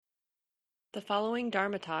The following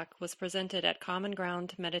Dharma talk was presented at Common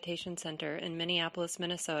Ground Meditation Center in Minneapolis,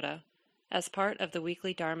 Minnesota, as part of the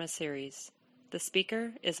weekly Dharma series. The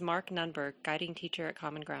speaker is Mark Nunberg, guiding teacher at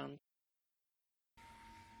Common Ground.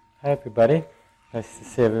 Hi everybody, nice to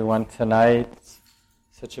see everyone tonight. It's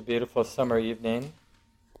such a beautiful summer evening.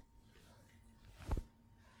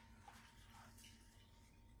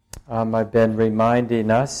 I've been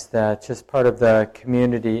reminding us that just part of the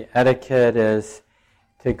community etiquette is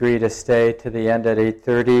to agree to stay to the end at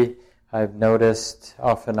 8:30. I've noticed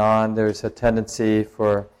off and on there's a tendency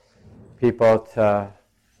for people to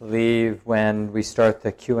leave when we start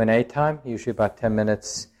the Q&A time, usually about 10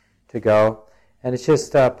 minutes to go. And it's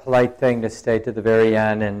just a polite thing to stay to the very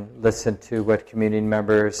end and listen to what community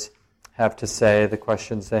members have to say, the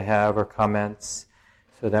questions they have or comments,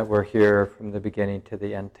 so that we're here from the beginning to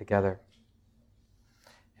the end together.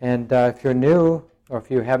 And if you're new, or if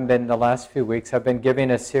you haven't been in the last few weeks, I've been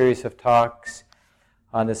giving a series of talks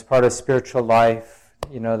on this part of spiritual life,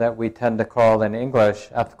 that we tend to call in English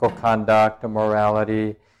ethical conduct or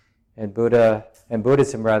morality. In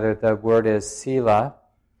Buddhism, the word is sila.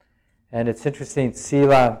 And it's interesting,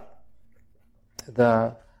 sila,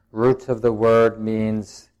 the root of the word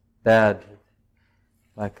means bed,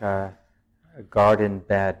 like a garden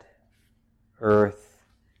bed, earth,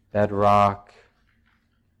 bedrock.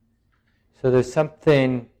 So there's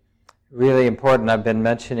something really important. I've been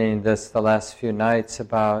mentioning this the last few nights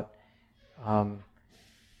about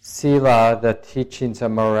sila, the teachings of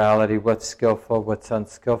morality, what's skillful, what's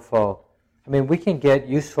unskillful. I mean, we can get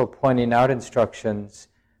useful pointing out instructions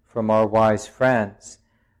from our wise friends,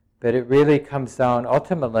 but it really comes down,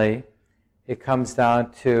 ultimately, it comes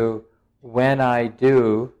down to when I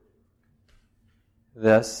do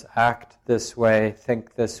this, act this way,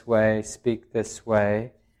 think this way, speak this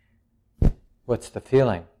way, what's the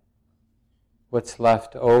feeling? What's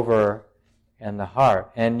left over in the heart?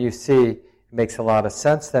 And you see, it makes a lot of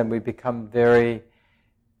sense then. We become very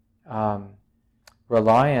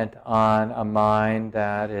reliant on a mind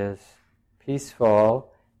that is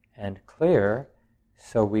peaceful and clear,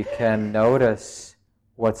 so we can notice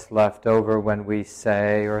what's left over when we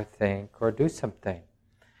say or think or do something.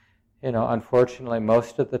 Unfortunately,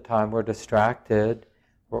 most of the time we're distracted,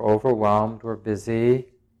 we're overwhelmed, we're busy,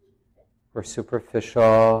 we're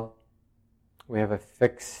superficial, we have a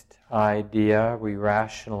fixed idea, we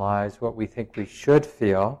rationalize what we think we should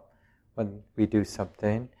feel when we do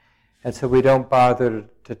something, and so we don't bother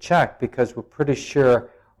to check because we're pretty sure,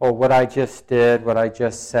 what I just did, what I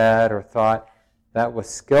just said or thought, that was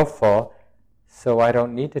skillful, so I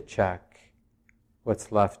don't need to check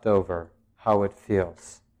what's left over, how it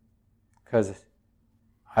feels, because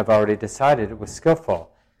I've already decided it was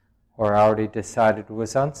skillful, or I already decided it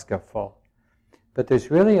was unskillful. But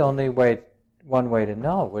there's really only one way to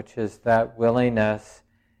know, which is that willingness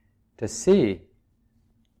to see.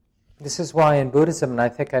 This is why in Buddhism, and I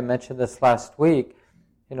think I mentioned this last week,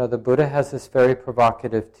 the Buddha has this very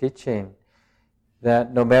provocative teaching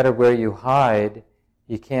that no matter where you hide,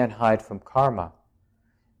 you can't hide from karma.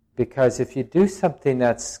 Because if you do something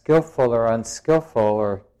that's skillful or unskillful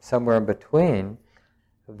or somewhere in between,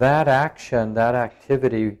 that action, that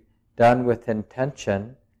activity done with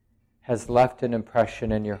intention has left an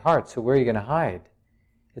impression in your heart. So where are you going to hide?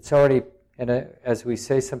 It's already, as we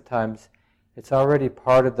say sometimes, it's already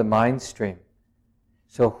part of the mind stream.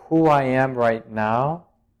 So who I am right now,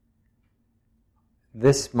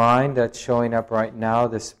 this mind that's showing up right now,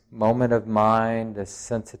 this moment of mind, this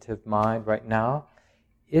sensitive mind right now,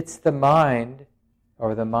 it's the mind,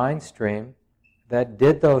 or the mind stream, that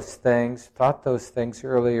did those things, thought those things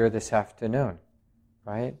earlier this afternoon,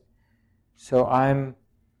 right? So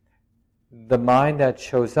the mind that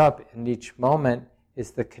shows up in each moment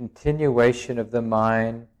is the continuation of the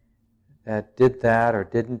mind that did that or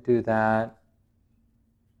didn't do that.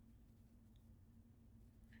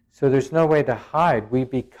 So there's no way to hide. We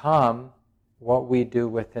become what we do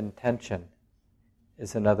with intention,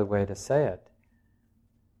 is another way to say it.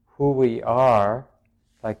 Who we are,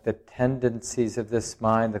 like the tendencies of this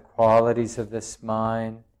mind, the qualities of this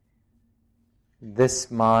mind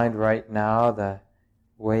right now, the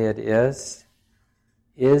way it is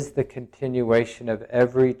the continuation of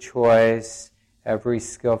every choice, every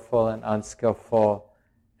skillful and unskillful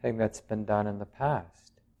thing that's been done in the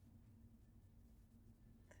past.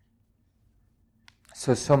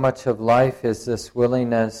 So much of life is this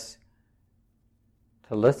willingness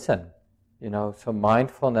to listen. So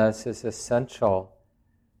mindfulness is essential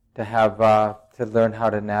to have, to learn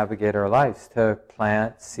how to navigate our lives, to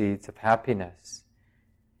plant seeds of happiness.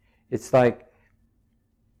 It's like,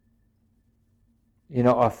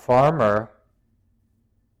 a farmer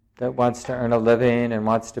that wants to earn a living and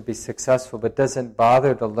wants to be successful, but doesn't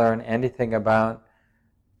bother to learn anything about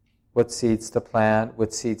what seeds to plant,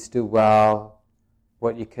 what seeds do well,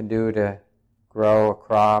 what you can do to grow a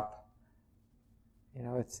crop.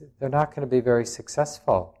 They're not going to be very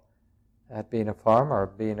successful at being a farmer or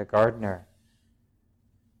being a gardener.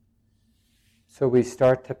 So we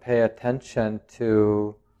start to pay attention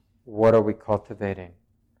to what are we cultivating.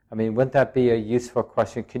 Wouldn't that be a useful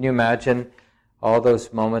question? Can you imagine all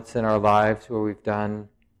those moments in our lives where we've done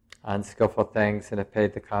unskillful things and have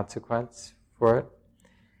paid the consequence for it?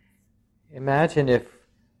 Imagine if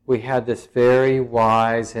we had this very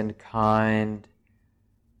wise and kind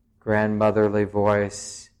grandmotherly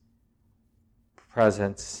voice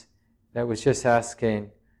presence that was just asking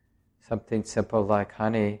something simple like,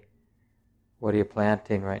 honey, what are you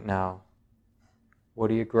planting right now? What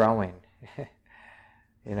are you growing?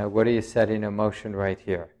 What are you setting in motion right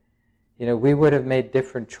here? We would have made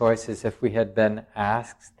different choices if we had been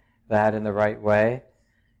asked that in the right way.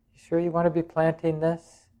 You sure you want to be planting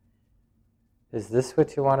this? Is this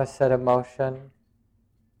what you want to set in motion?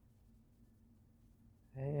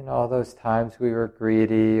 All those times we were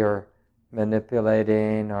greedy or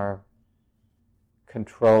manipulating or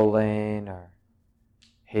controlling or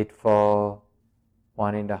hateful,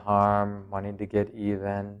 wanting to harm, wanting to get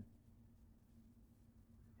even.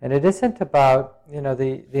 And it isn't about,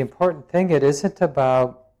 the important thing, it isn't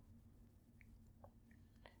about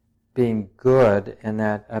being good in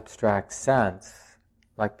that abstract sense,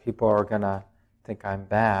 like people are going to think I'm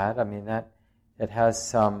bad. That it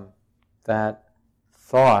has that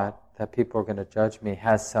thought that people are going to judge me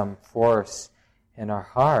has some force in our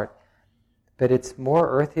heart, but it's more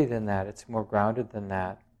earthy than that, it's more grounded than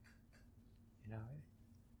that.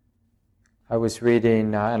 I was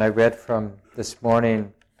reading, and I read from this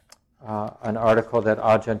morning, an article that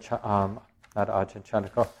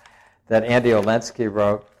that Andy Olensky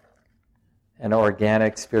wrote, an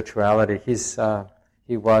organic spirituality.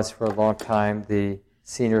 He was for a long time the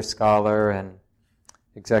senior scholar and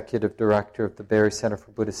executive director of the Barry Center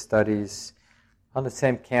for Buddhist Studies on the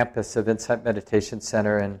same campus of Insight Meditation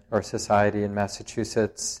Center or Society in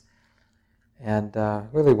Massachusetts, and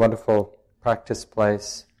really wonderful practice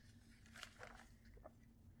place.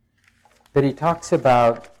 But he talks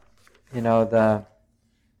about, the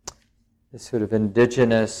sort of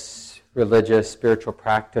indigenous religious spiritual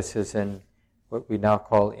practices in what we now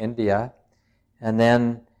call India. And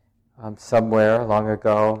then somewhere long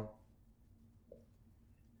ago,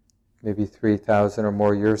 maybe 3,000 or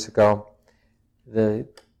more years ago,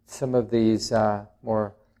 some of these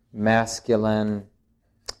more masculine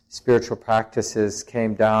spiritual practices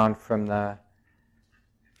came down from the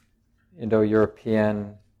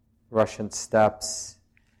Indo-European Russian steppes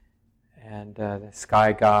and the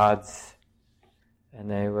sky gods, and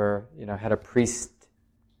they were, had a priest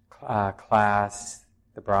class,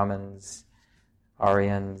 the Brahmins,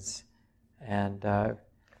 Aryans, and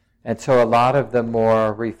so a lot of the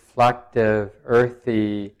more reflective,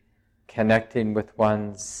 earthy, connecting with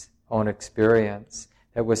one's own experience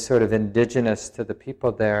that was sort of indigenous to the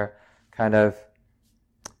people there kind of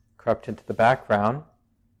crept into the background,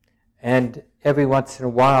 and every once in a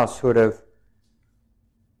while sort of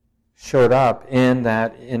showed up in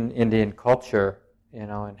Indian culture,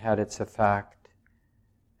 and had its effect.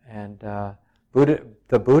 And the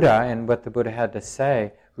Buddha and what the Buddha had to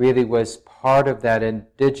say really was part of that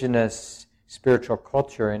indigenous spiritual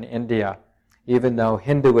culture in India, even though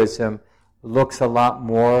Hinduism looks a lot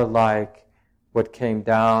more like what came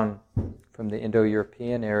down from the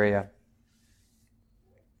Indo-European area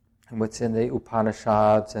and what's in the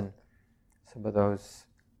Upanishads and some of those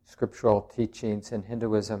scriptural teachings in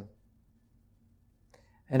Hinduism.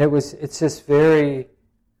 And it's just very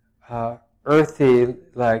earthy,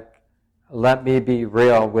 like, let me be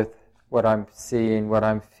real with what I'm seeing, what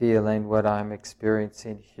I'm feeling, what I'm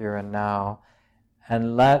experiencing here and now,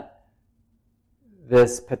 and let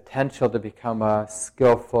this potential to become a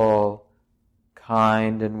skillful,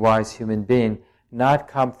 kind, and wise human being not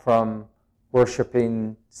come from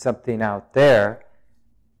worshiping something out there,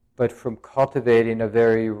 but from cultivating a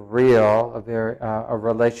very real, a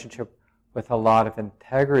relationship with a lot of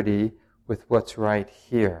integrity with what's right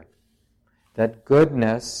here. That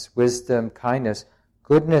goodness, wisdom, kindness,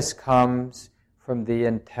 goodness comes from the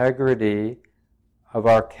integrity of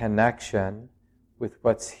our connection with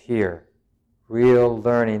what's here. Real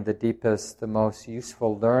learning, the deepest, the most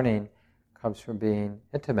useful learning, comes from being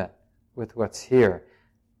intimate with what's here,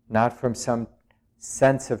 not from some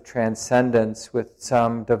sense of transcendence with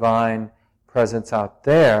some divine presence out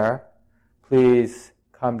there. Please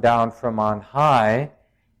come down from on high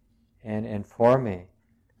and inform me.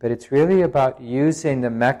 But it's really about using the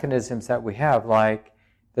mechanisms that we have, like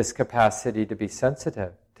this capacity to be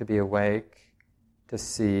sensitive, to be awake, to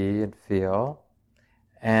see and feel,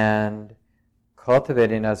 and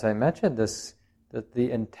cultivating, as I mentioned,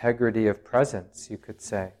 the integrity of presence, you could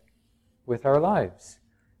say, with our lives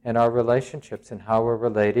and our relationships and how we're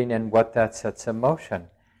relating and what that sets in motion.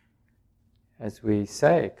 As we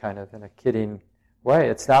say, kind of in a kidding way,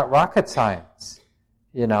 it's not rocket science.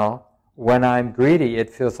 When I'm greedy, it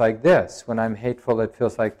feels like this. When I'm hateful, it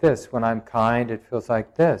feels like this. When I'm kind, it feels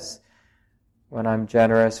like this. When I'm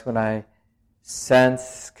generous, when I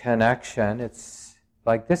sense connection, it's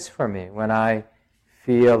like this for me. When I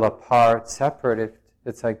feel apart, separate,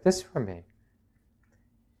 it's like this for me.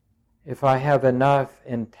 If I have enough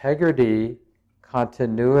integrity,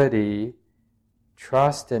 continuity,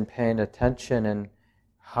 trust in paying attention in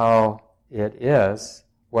how it is,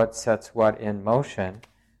 what sets what in motion,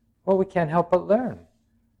 well, we can't help but learn.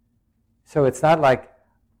 So it's not like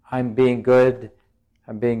I'm being good,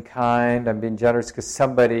 I'm being kind, I'm being generous because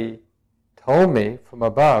somebody told me from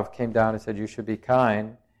above, came down and said, you should be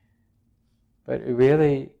kind. But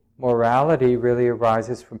morality really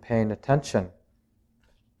arises from paying attention.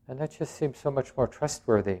 And that just seems so much more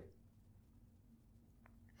trustworthy.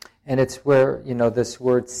 And it's where, this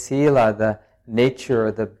word sila, the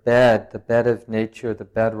nature, the bed of nature, the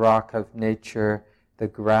bedrock of nature, the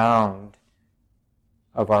ground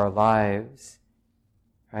of our lives,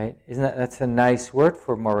 right? That's a nice word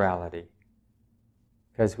for morality.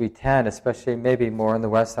 Because we tend, especially maybe more in the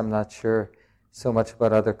West, I'm not sure so much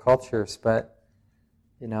about other cultures, but,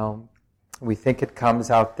 we think it comes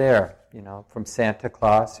out there, from Santa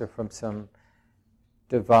Claus or from some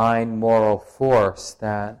divine moral force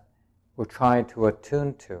that we're trying to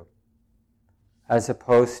attune to. As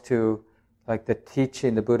opposed to, like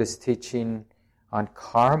the Buddhist teaching on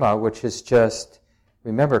karma, which is just,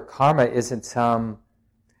 remember, karma isn't some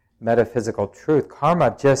metaphysical truth.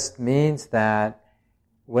 Karma just means that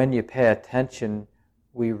when you pay attention,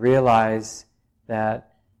 we realize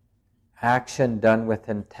that action done with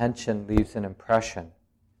intention leaves an impression.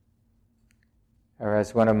 Or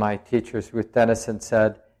as one of my teachers, Ruth Dennison,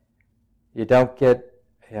 said, you don't get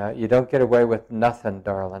away with nothing,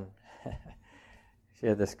 darling. She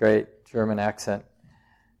had this great German accent.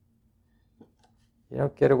 You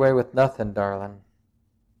don't get away with nothing, darling.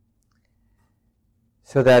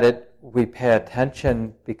 So that we pay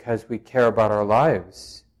attention because we care about our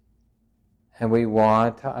lives. And we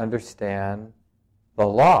want to understand the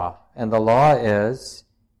law. And the law is,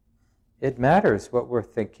 it matters what we're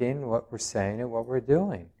thinking, what we're saying, and what we're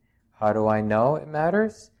doing. How do I know it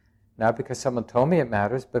matters? Not because someone told me it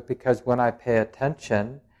matters, but because when I pay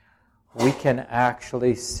attention, we can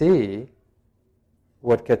actually see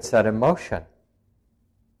what gets set in motion.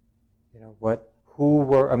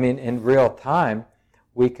 In real time,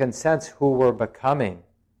 we can sense who we're becoming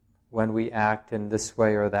when we act in this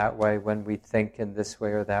way or that way, when we think in this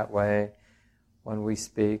way or that way, when we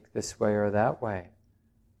speak this way or that way.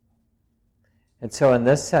 And so in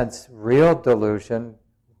this sense, real delusion,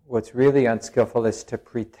 what's really unskillful is to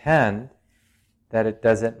pretend that it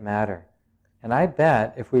doesn't matter. And I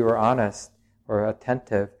bet if we were honest or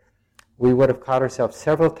attentive, we would have caught ourselves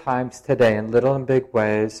several times today in little and big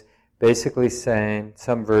ways, basically saying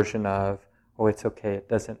some version of, oh, it's okay, it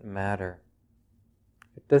doesn't matter.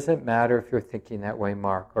 It doesn't matter if you're thinking that way,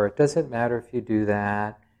 Mark, or it doesn't matter if you do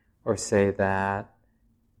that or say that.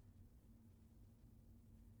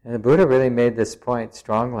 And the Buddha really made this point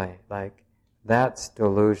strongly, like, that's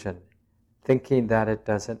delusion, thinking that it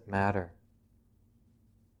doesn't matter.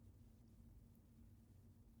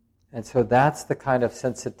 And so that's the kind of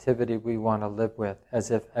sensitivity we want to live with, as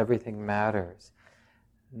if everything matters.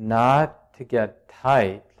 Not to get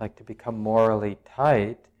tight, like to become morally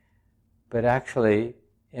tight, but actually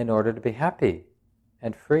in order to be happy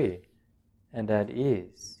and free and at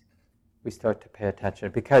ease. We start to pay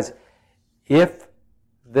attention. Because if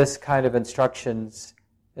this kind of instruction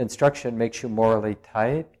makes you morally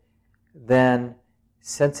tight, then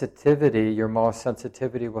sensitivity, your moral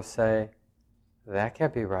sensitivity will say, that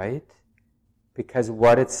can't be right, because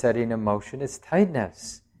what it's setting in motion is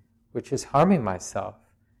tightness, which is harming myself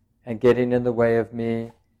and getting in the way of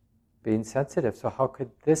me being sensitive. So how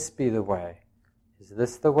could this be the way? Is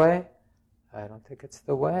this the way? I don't think it's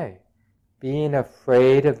the way. Being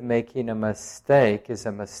afraid of making a mistake is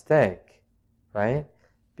a mistake, right?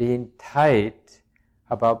 Being tight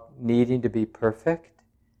about needing to be perfect,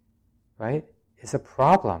 right, is a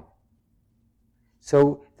problem.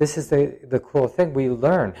 So this is the cool thing we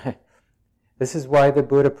learn. This is why the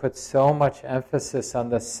Buddha puts so much emphasis on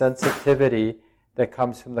the sensitivity that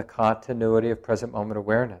comes from the continuity of present moment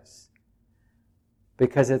awareness.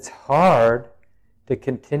 Because it's hard to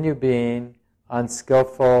continue being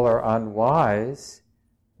unskillful or unwise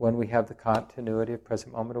when we have the continuity of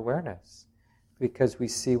present moment awareness. Because we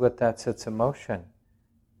see what that sets in motion.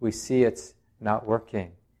 We see it's not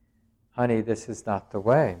working. Honey, this is not the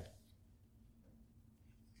way.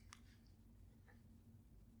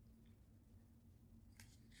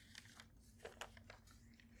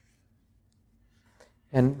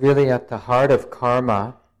 And really at the heart of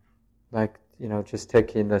karma, like, just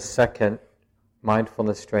taking the second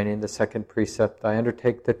mindfulness training, the second precept, I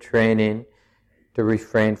undertake the training to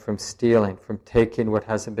refrain from stealing, from taking what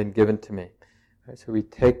hasn't been given to me. Right, so we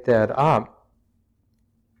take that up,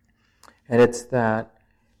 and it's that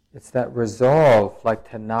resolve, like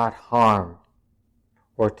to not harm,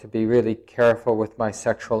 or to be really careful with my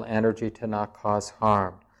sexual energy to not cause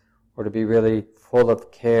harm, or to be really full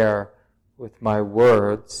of care with my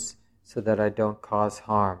words so that I don't cause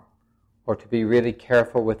harm, or to be really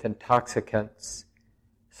careful with intoxicants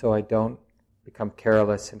so I don't become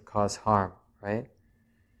careless and cause harm, right?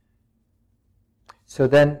 So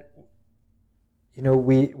then,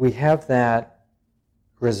 we have that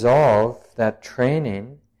resolve, that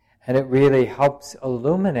training, and it really helps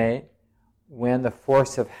illuminate when the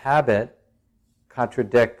force of habit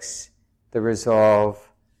contradicts the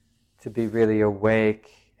resolve to be really awake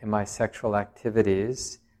in my sexual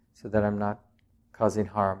activities so that I'm not causing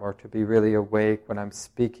harm, or to be really awake when I'm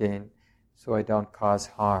speaking so I don't cause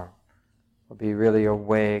harm, or be really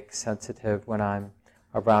awake, sensitive when I'm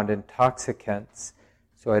around intoxicants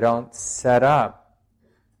so I don't set up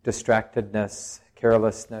distractedness,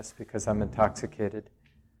 carelessness because I'm intoxicated.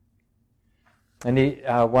 And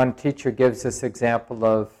one teacher gives this example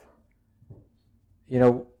of,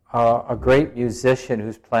 a great musician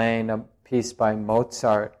who's playing a piece by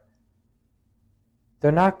Mozart.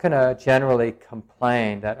 They're not going to generally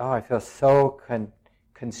complain that, I feel so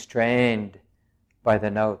constrained by the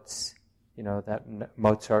notes, that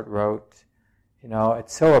Mozart wrote.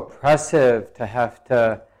 It's so oppressive to have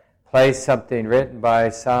to play something written by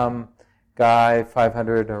some guy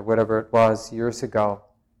 500 or whatever it was years ago.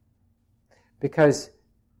 Because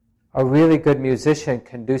a really good musician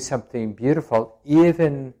can do something beautiful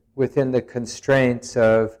even within the constraints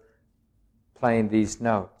of playing these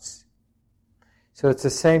notes. So it's the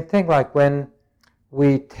same thing, like when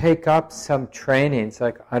we take up some trainings,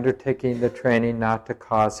 like undertaking the training not to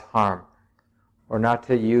cause harm, or not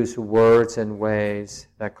to use words in ways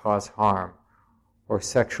that cause harm, or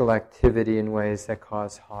sexual activity in ways that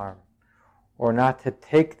cause harm, or not to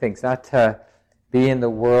take things, not to be in the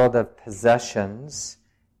world of possessions,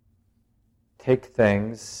 take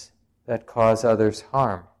things that cause others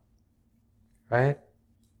harm, right?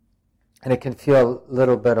 And it can feel a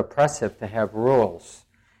little bit oppressive to have rules.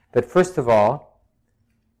 But first of all,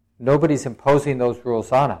 nobody's imposing those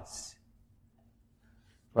rules on us.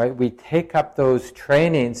 Right? We take up those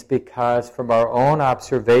trainings because from our own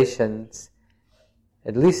observations,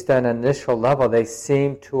 at least at an initial level, they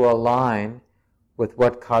seem to align with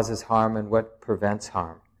what causes harm and what prevents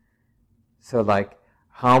harm. So like,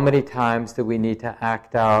 how many times do we need to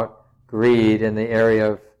act out greed in the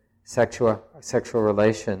area of sexual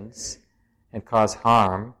relations and cause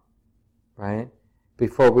harm, right?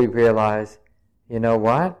 Before we realize, you know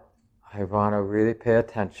what? I want to really pay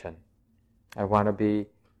attention. I want to be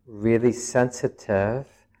really sensitive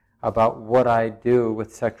about what I do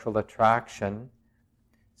with sexual attraction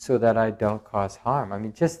so that I don't cause harm. I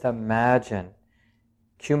mean, just imagine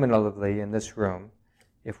cumulatively in this room,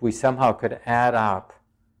 if we somehow could add up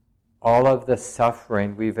all of the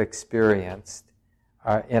suffering we've experienced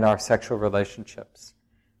in our sexual relationships.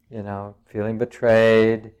 Feeling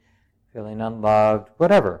betrayed, feeling unloved,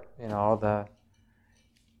 whatever, all the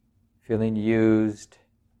feeling used,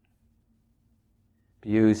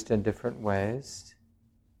 abused in different ways.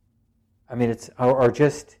 I mean, or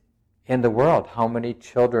just in the world, how many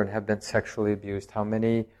children have been sexually abused, how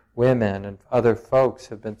many women and other folks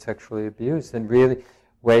have been sexually abused in really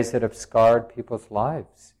ways that have scarred people's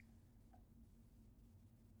lives.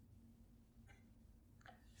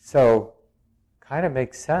 So, kind of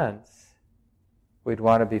makes sense. We'd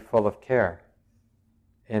want to be full of care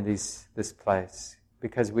in this place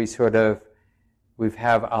because we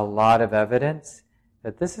have a lot of evidence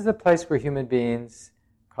that this is a place where human beings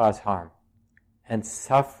cause harm and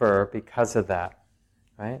suffer because of that,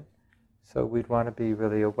 right? So we'd want to be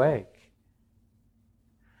really awake.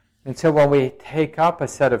 And so when we take up a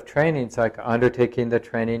set of trainings, like undertaking the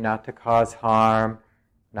training not to cause harm,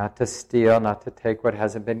 not to steal, not to take what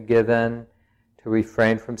hasn't been given, to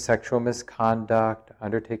refrain from sexual misconduct,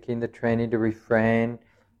 undertaking the training to refrain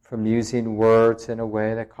from using words in a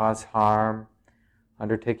way that cause harm,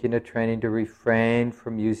 undertaking a training to refrain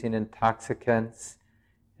from using intoxicants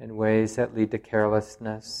in ways that lead to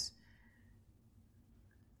carelessness.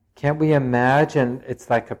 Can't we imagine it's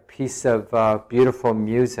like a piece of beautiful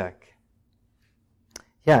music?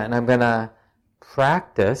 Yeah, and I'm going to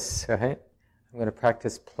practice, right? I'm going to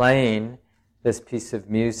practice playing this piece of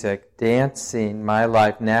music, dancing my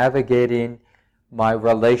life, navigating my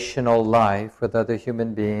relational life with other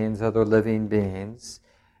human beings, other living beings,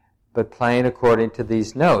 but playing according to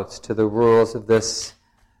these notes, to the rules of this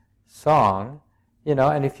song,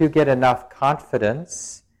 and if you get enough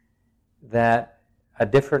confidence that a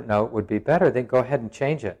different note would be better, then go ahead and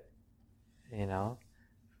change it,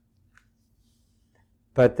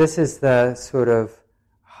 But this is the sort of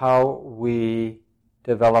how we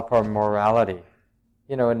develop our morality.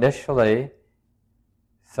 Initially,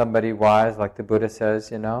 somebody wise, like the Buddha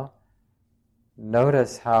says,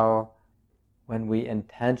 notice how when we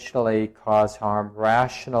intentionally cause harm,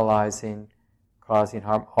 rationalizing causing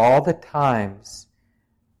harm, all the times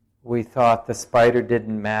we thought the spider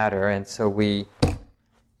didn't matter, and so we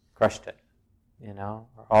crushed it,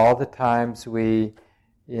 All the times we,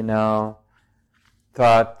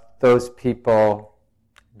 thought those people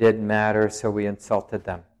didn't matter, so we insulted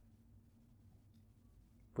them.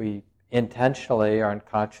 We intentionally or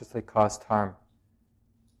unconsciously caused harm.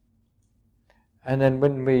 And then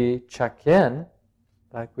when we check in,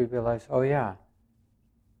 we realize, oh yeah,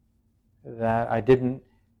 that I didn't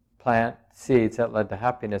plant seeds that led to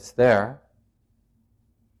happiness there.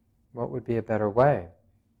 What would be a better way?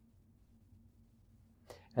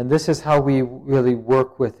 And this is how we really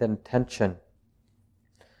work with intention.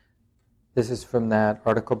 This is from that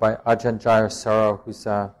article by Ajahn Jayasaro, who's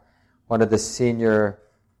one of the senior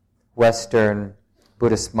Western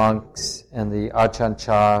Buddhist monks in the Ajahn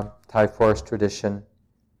Chah Thai forest tradition.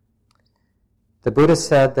 The Buddha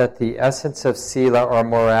said that the essence of sila or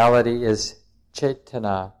morality is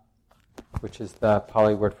cetana, which is the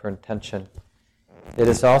Pali word for intention. It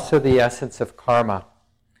is also the essence of karma.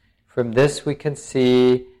 From this we can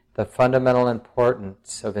see the fundamental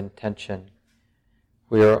importance of intention.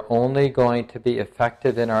 We are only going to be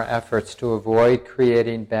effective in our efforts to avoid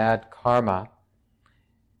creating bad karma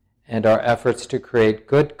and our efforts to create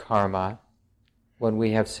good karma when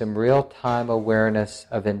we have some real-time awareness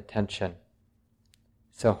of intention.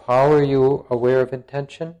 So how are you aware of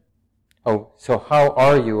intention? How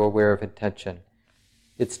are you aware of intention?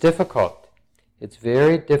 It's difficult. It's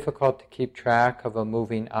very difficult to keep track of a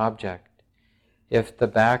moving object if the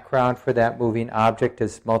background for that moving object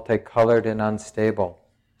is multicolored and unstable.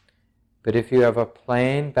 But if you have a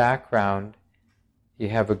plain background, you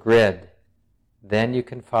have a grid, then you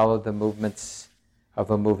can follow the movements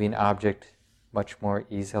of a moving object much more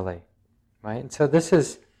easily, right? And so this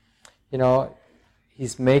is,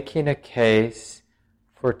 he's making a case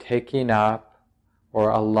for taking up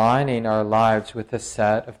or aligning our lives with a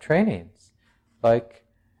set of trainings, like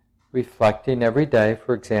reflecting every day,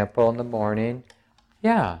 for example, in the morning.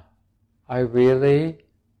 Yeah, I really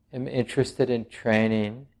am interested in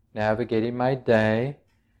training, navigating my day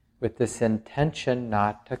with this intention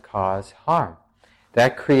not to cause harm.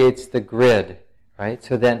 That creates the grid, right?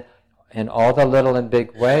 So then, in all the little and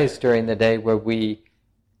big ways during the day where we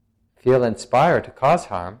feel inspired to cause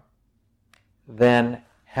harm, then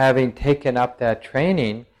having taken up that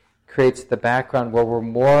training creates the background where we're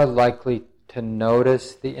more likely to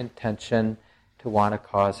notice the intention to want to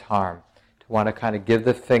cause harm, to want to kind of give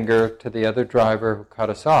the finger to the other driver who cut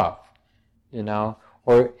us off,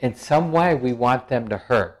 or in some way we want them to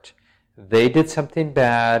hurt. They did something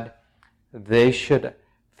bad, they should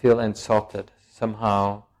feel insulted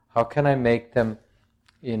somehow. How can I make them,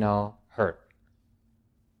 hurt?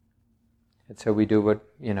 And so we do what,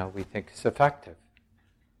 we think is effective.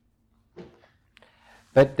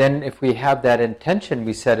 But then if we have that intention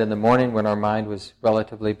we set in the morning when our mind was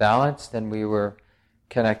relatively balanced and we were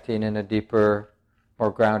connecting in a deeper,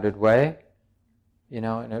 more grounded way,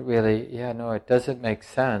 and it really, it doesn't make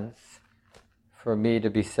sense for me to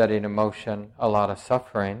be setting in motion a lot of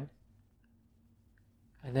suffering.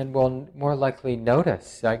 And then we'll more likely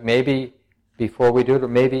notice, like maybe before we do it, or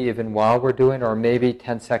maybe even while we're doing it, or maybe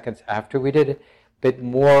 10 seconds after we did it, but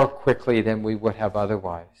more quickly than we would have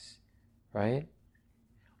otherwise, right?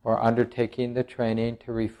 Or undertaking the training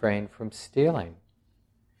to refrain from stealing.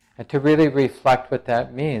 And to really reflect what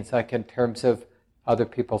that means, like in terms of other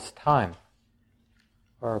people's time,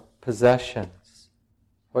 or possessions,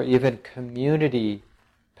 or even community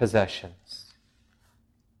possessions.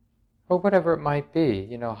 or whatever it might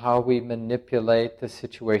be, how we manipulate the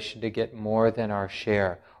situation to get more than our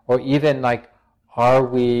share. Or even like, are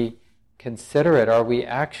we considerate? Are we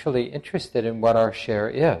actually interested in what our share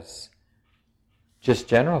is? Just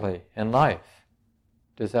generally in life.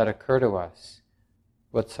 Does that occur to us?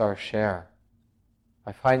 What's our share?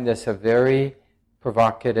 I find this a very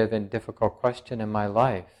provocative and difficult question in my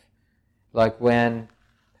life. Like when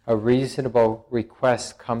a reasonable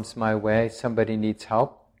request comes my way, somebody needs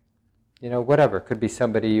help, whatever. It could be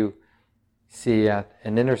somebody you see at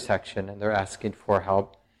an intersection and they're asking for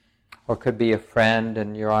help. Or it could be a friend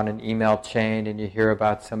and you're on an email chain and you hear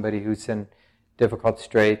about somebody who's in difficult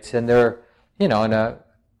straits and they're, in a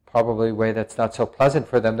probably way that's not so pleasant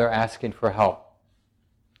for them, they're asking for help.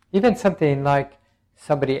 Even something like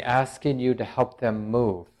somebody asking you to help them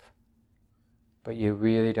move, but you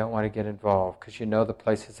really don't want to get involved because the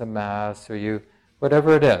place is a mess, or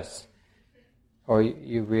whatever it is. Or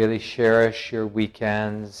you really cherish your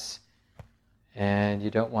weekends and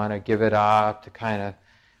you don't want to give it up to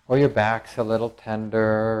or your back's a little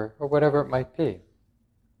tender, or whatever it might be.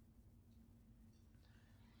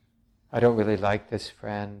 I don't really like this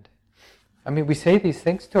friend. We say these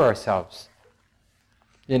things to ourselves.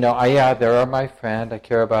 They're my friend, I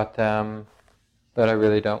care about them, but I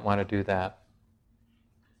really don't want to do that.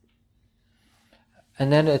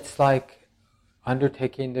 And then it's like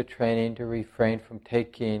undertaking the training to refrain from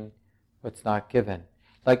taking what's not given.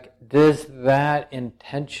 Like, does that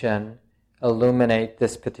intention illuminate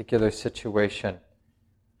this particular situation?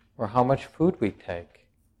 Or how much food we take?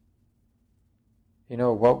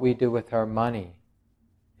 What we do with our money.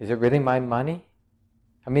 Is it really my money?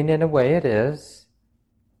 In a way it is.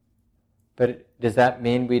 But does that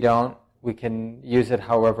mean we can use it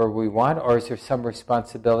however we want? Or is there some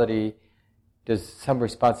responsibility? Does some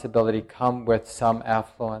responsibility come with some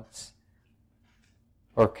affluence?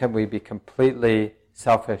 Or can we be completely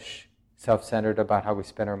selfish, self-centered about how we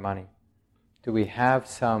spend our money? Do we have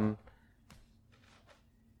some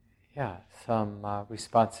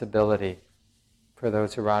responsibility for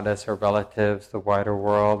those around us, our relatives, the wider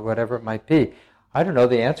world, whatever it might be? I don't know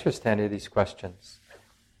the answers to any of these questions.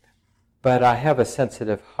 But I have a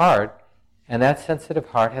sensitive heart, and that sensitive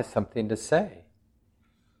heart has something to say,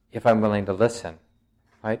 if I'm willing to listen,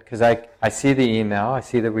 right? Because I see the email, I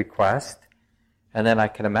see the request, and then I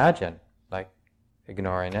can imagine, like,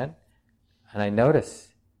 ignoring it, and I notice,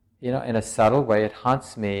 in a subtle way, it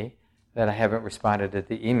haunts me that I haven't responded to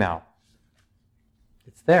the email.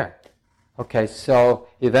 It's there. Okay, so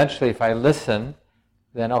eventually if I listen,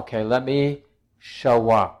 then let me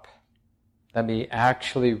show up. Let me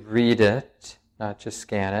actually read it, not just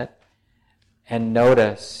scan it, and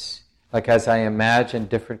notice, like as I imagine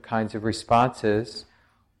different kinds of responses,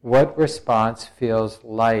 what response feels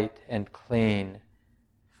light and clean?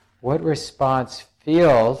 What response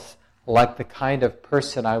feels like the kind of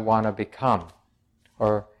person I want to become,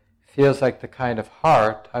 or feels like the kind of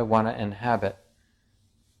heart I want to inhabit?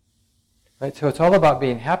 Right? So it's all about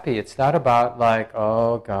being happy. It's not about like,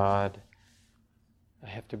 oh God, I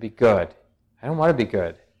have to be good. I don't want to be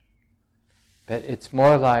good. But it's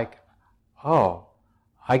more like, oh,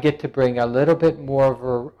 I get to bring a little bit more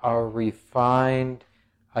of a refined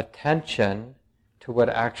attention to what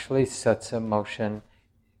actually sets in motion,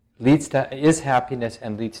 is happiness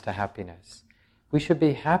and leads to happiness. We should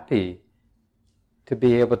be happy to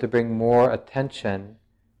be able to bring more attention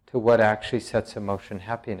to what actually sets in motion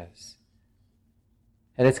happiness.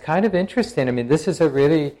 And it's kind of interesting. This is a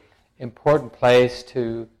really important place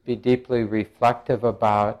to be deeply reflective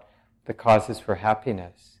about the causes for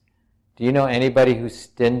happiness. Do you know anybody who's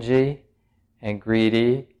stingy and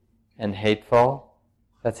greedy and hateful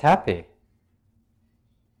that's happy?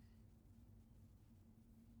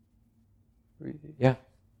 Yeah.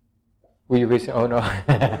 Were you recently? Oh no.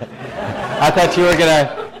 I thought you were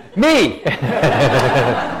gonna... Me!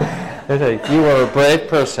 You were a brave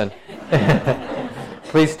person.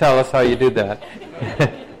 Please tell us how you did that.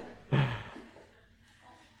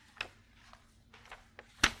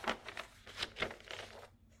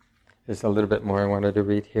 There's a little bit more I wanted to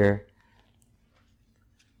read here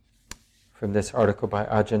from this article by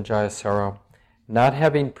Ajahn Jayasaro. Not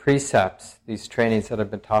having precepts, these trainings that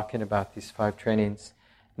I've been talking about, these 5 trainings,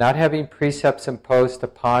 not having precepts imposed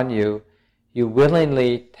upon you, you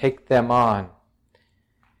willingly take them on.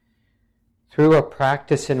 Through a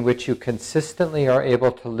practice in which you consistently are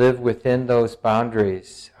able to live within those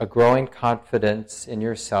boundaries, a growing confidence in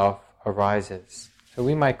yourself arises. So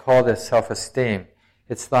we might call this self-esteem.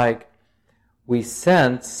 It's like we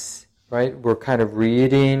sense, right, we're kind of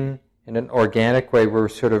reading in an organic way, we're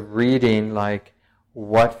sort of reading like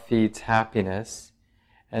what feeds happiness.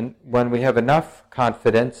 And when we have enough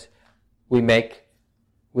confidence, we make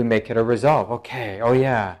it a resolve. Okay, oh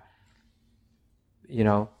yeah,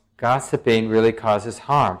 gossiping really causes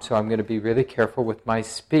harm, so I'm going to be really careful with my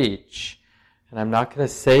speech. And I'm not going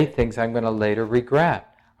to say things I'm going to later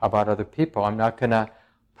regret about other people. I'm not going to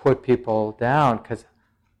put people down because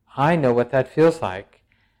I know what that feels like.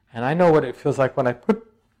 And I know what it feels like when I put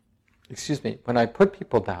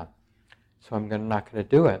people down. So I'm not going to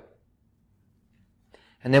do it.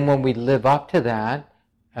 And then when we live up to that,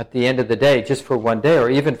 at the end of the day, just for one day, or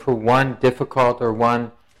even for one difficult or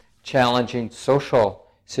one challenging social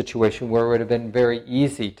situation where it would have been very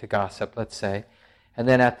easy to gossip, let's say, and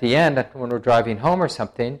then at the end, when we're driving home or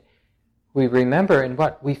something, we remember and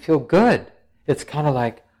we feel good. It's kind of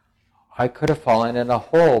like, I could have fallen in a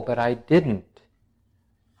hole, but I didn't.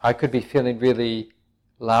 I could be feeling really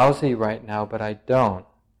lousy right now, but I don't.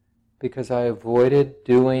 Because I avoided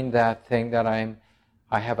doing that thing that I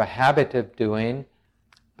have a habit of doing,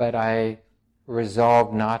 but I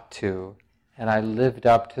resolved not to. And I lived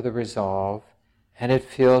up to the resolve, and it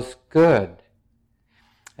feels good.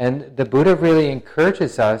 And the Buddha really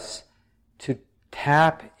encourages us to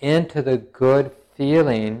tap into the good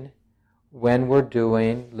feeling when we're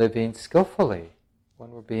living skillfully, when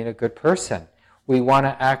we're being a good person. We want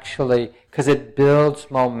to actually, because it builds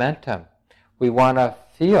momentum, we want to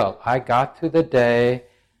feel, I got through the day,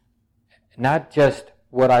 not just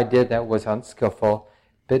what I did that was unskillful,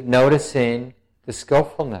 but noticing the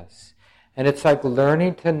skillfulness. And it's like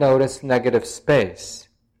learning to notice negative space,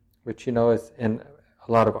 which is in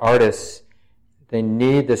a lot of artists, they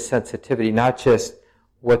need the sensitivity, not just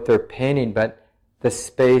what they're painting, but the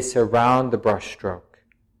space around the brushstroke,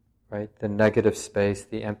 right? The negative space,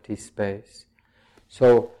 the empty space.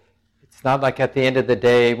 So it's not like at the end of the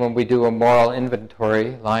day when we do a moral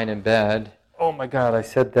inventory, lying in bed, oh my God, I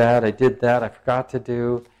said that, I did that, I forgot to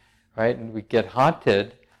do, right? And we get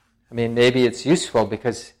haunted. I mean, maybe it's useful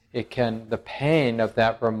because the pain of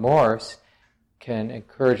that remorse can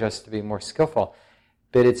encourage us to be more skillful.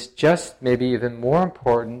 But it's just maybe even more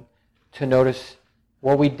important to notice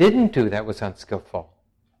what we didn't do that was unskillful.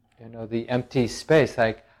 The empty space.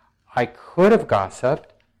 Like, I could have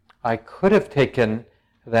gossiped. I could have taken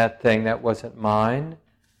that thing that wasn't mine.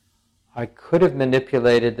 I could have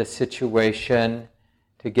manipulated the situation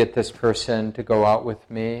to get this person to go out with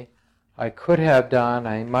me. I could have done,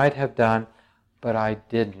 I might have done, but I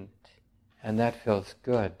didn't. And that feels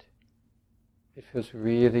good. It feels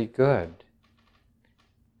really good.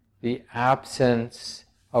 The absence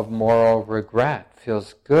of moral regret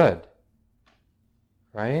feels good,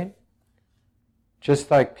 right?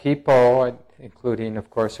 Just like people, including,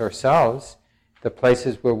 of course, ourselves, the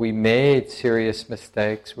places where we made serious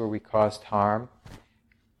mistakes, where we caused harm,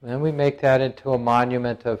 then we make that into a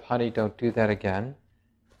monument of, honey, don't do that again.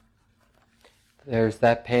 There's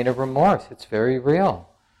that pain of remorse. It's very real.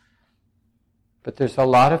 But there's a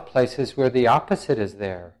lot of places where the opposite is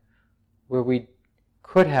there, where we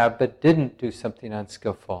could have but didn't do something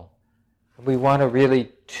unskillful. And we want to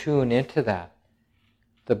really tune into that.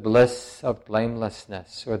 The bliss of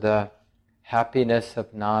blamelessness or the happiness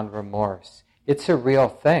of non-remorse. It's a real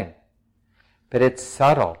thing, but it's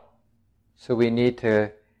subtle. So we need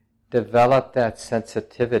to develop that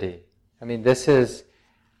sensitivity. I mean, this is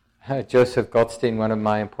Joseph Goldstein, one of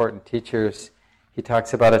my important teachers. He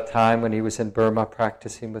talks about a time when he was in Burma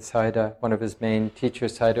practicing with Sayadaw, one of his main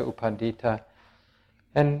teachers, Sayadaw U Pandita.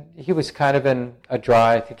 And he was kind of in a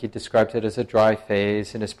dry, I think he described it as a dry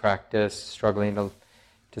phase in his practice, struggling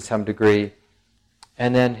to some degree.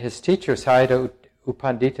 And then his teacher, Sayadaw U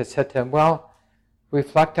Pandita, said to him, well,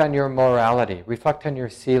 reflect on your morality, reflect on your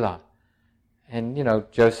sila. And,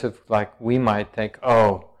 Joseph, like we might think,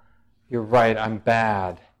 oh, you're right, I'm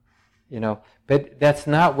bad. But that's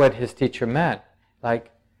not what his teacher meant.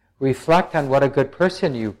 Like, reflect on what a good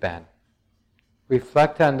person you've been.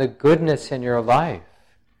 Reflect on the goodness in your life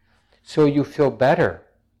so you feel better.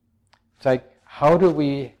 It's like, how do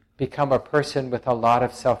we become a person with a lot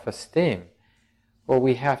of self-esteem? Well,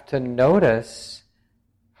 we have to notice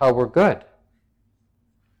how we're good.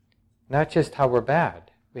 Not just how we're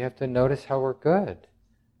bad. We have to notice how we're good.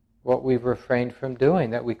 What we've refrained from doing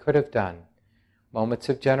that we could have done. Moments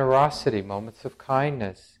of generosity, moments of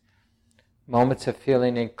kindness, moments of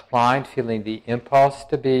feeling inclined, feeling the impulse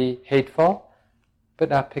to be hateful, but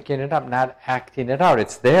not picking it up, not acting it out.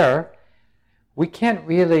 It's there. We can't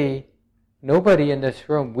really, nobody in this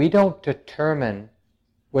room, we don't determine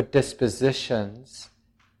what dispositions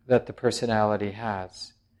that the personality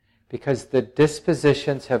has, because the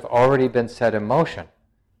dispositions have already been set in motion.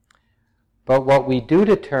 But what we do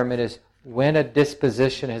determine is when a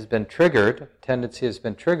disposition has been triggered, tendency has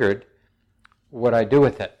been triggered, what I do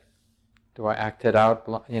with it. Do I act it out,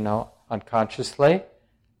 unconsciously?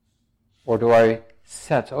 Or do I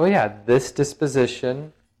sense, oh yeah, this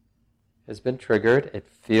disposition has been triggered, it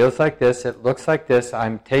feels like this, it looks like this,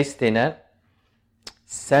 I'm tasting it,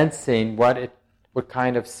 sensing what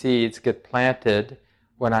kind of seeds get planted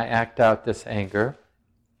when I act out this anger.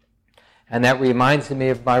 And that reminds me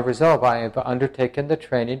of my resolve. I have undertaken the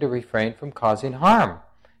training to refrain from causing harm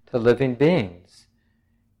to living beings,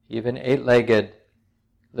 even 8-legged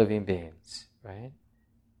living beings, right?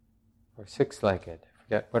 Or 6-legged. I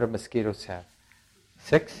forget, what do mosquitoes have?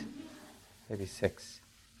 6? Maybe 6.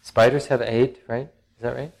 Spiders have 8, right? Is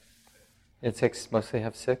that right? Insects mostly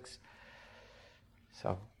have 6.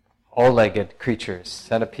 So, all-legged creatures,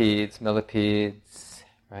 centipedes, millipedes,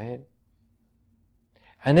 right?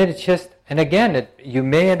 And then it's just, and again, you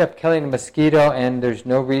may end up killing a mosquito and there's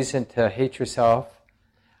no reason to hate yourself,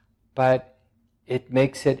 but it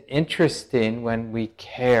makes it interesting when we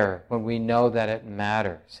care, when we know that it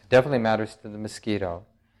matters. It definitely matters to the mosquito,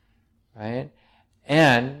 right?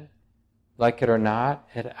 And, like it or not,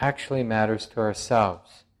 it actually matters to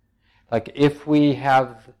ourselves. Like if we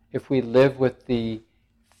live with the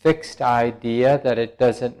fixed idea that it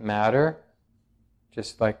doesn't matter,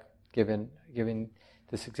 just like giving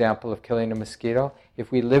this example of killing a mosquito,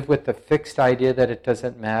 if we live with the fixed idea that it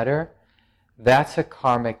doesn't matter, that's a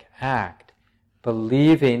karmic act.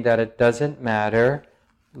 Believing that it doesn't matter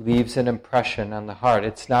leaves an impression on the heart.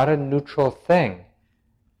 It's not a neutral thing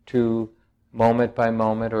to, moment by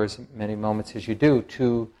moment, or as many moments as you do,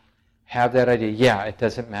 to have that idea, yeah, it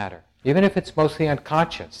doesn't matter. Even if it's mostly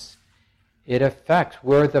unconscious, it affects.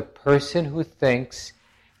 We're the person who thinks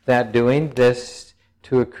that doing this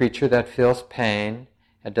to a creature that feels pain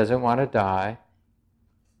and doesn't want to die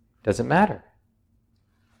doesn't matter.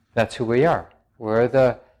 That's who we are.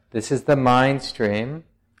 This is the mind stream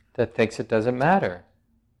that thinks it doesn't matter.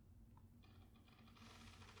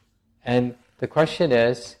 And the question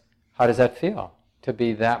is, how does that feel to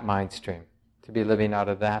be that mind stream, to be living out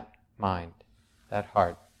of that mind, that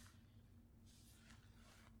heart?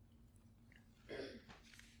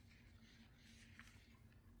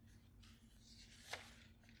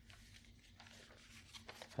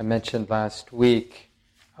 I mentioned last week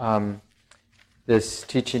this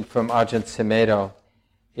teaching from Ajahn Sumedho.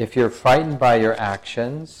 If you're frightened by your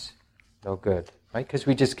actions, no good, right? Because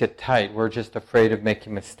we just get tight. We're just afraid of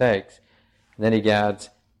making mistakes. And then he adds,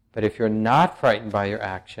 but if you're not frightened by your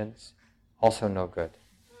actions, also no good,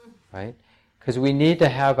 right? Because we need to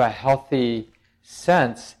have a healthy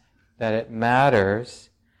sense that it matters,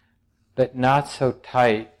 but not so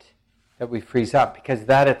tight that we freeze up, because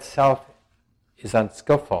that itself is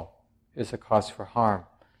unskillful, is a cause for harm.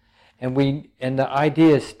 And the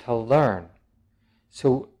idea is to learn.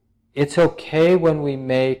 So it's okay when we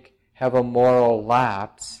have a moral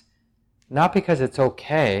lapse, not because it's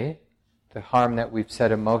okay, the harm that we've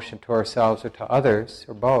set in motion to ourselves or to others,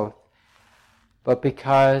 or both, but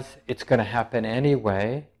because it's going to happen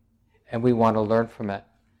anyway, and we want to learn from it.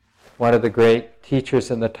 One of the great teachers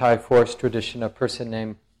in the Thai forest tradition, a person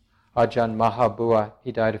named Ajahn Mahabua,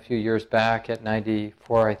 he died a few years back at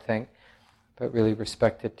 94, I think, but really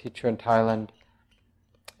respected teacher in Thailand.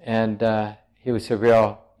 And he was a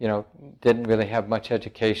real, didn't really have much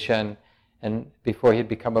education. And before he'd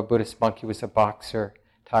become a Buddhist monk, he was a boxer,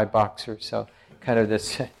 Thai boxer. So kind of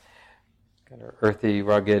this kind of earthy,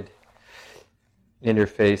 rugged,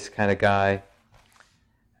 interface kind of guy.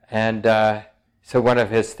 And so one of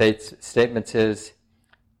his statements is,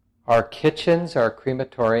 our kitchens are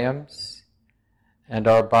crematoriums, and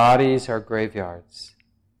our bodies are graveyards.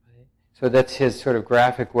 So that's his sort of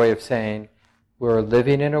graphic way of saying we're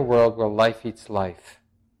living in a world where life eats life,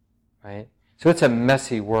 right? So it's a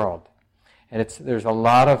messy world, and there's a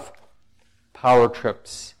lot of power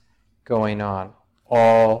trips going on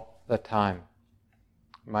all the time.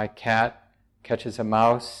 My cat catches a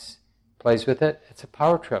mouse, plays with it. It's a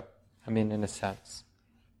power trip, in a sense.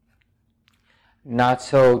 Not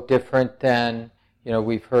so different than,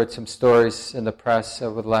 we've heard some stories in the press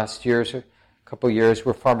over the last couple of years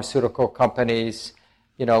where pharmaceutical companies,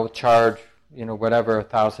 charge, whatever,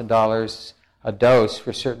 $1,000 a dose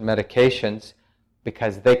for certain medications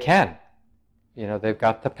because they can. They've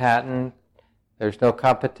got the patent, there's no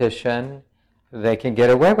competition, they can get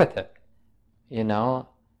away with it,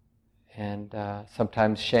 and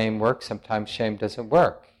sometimes shame works, sometimes shame doesn't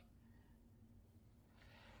work.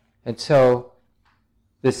 And so,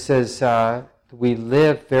 this is, we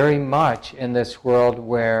live very much in this world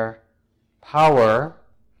where power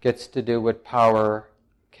gets to do what power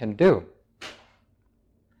can do.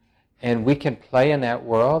 And we can play in that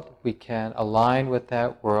world, we can align with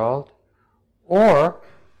that world, or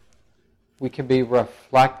we can be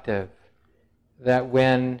reflective that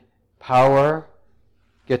when power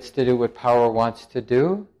gets to do what power wants to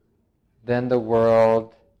do, then the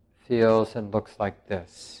world feels and looks like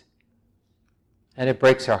this. And it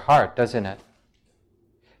breaks our heart, doesn't it?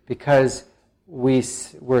 Because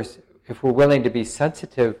if we're willing to be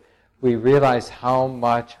sensitive, we realize how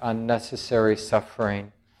much unnecessary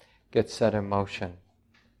suffering gets set in motion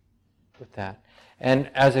with that. And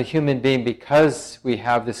as a human being, because we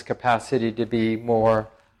have this capacity to be more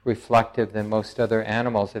reflective than most other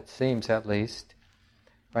animals, it seems at least,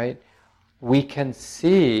 right? We can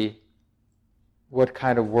see what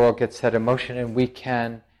kind of world gets set in motion, and we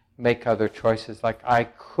can make other choices. Like I've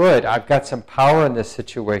got some power in this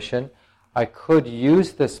situation. I could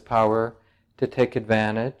use this power to take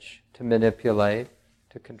advantage, to manipulate,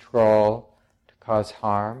 to control, to cause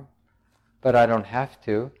harm, but I don't have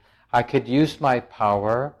to. I could use my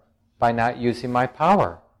power by not using my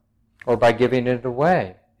power, or by giving it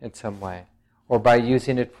away in some way, or by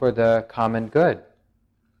using it for the common good,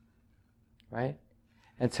 right?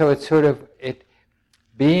 And so it's sort of,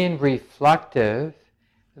 being reflective,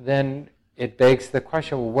 then it begs the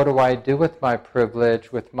question, well, what do I do with my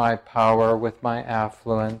privilege, with my power, with my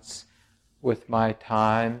affluence, with my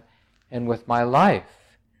time, and with my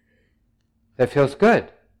life? That feels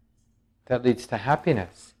good. That leads to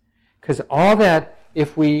happiness. Because all that,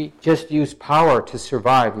 if we just use power to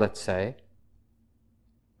survive, let's say,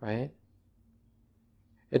 right?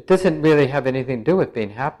 It doesn't really have anything to do with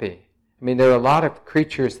being happy. I mean, there are a lot of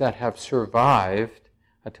creatures that have survived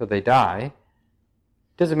until they die.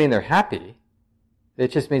 It doesn't mean they're happy.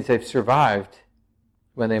 It just means they've survived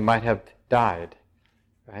when they might have died,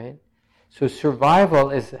 right? So survival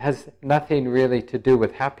has nothing really to do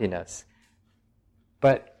with happiness.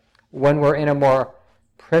 But when we're in a more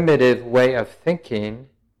primitive way of thinking,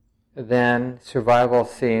 then survival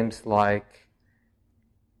seems like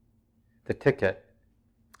the ticket.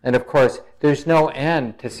 And of course, there's no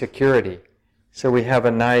end to security. So we have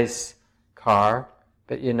a nice car,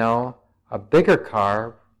 but a bigger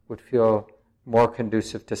car would feel more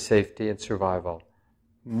conducive to safety and survival.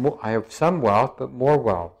 I have some wealth, but more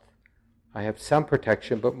wealth. I have some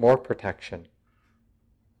protection, but more protection.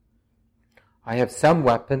 I have some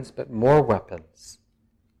weapons, but more weapons,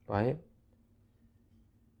 right?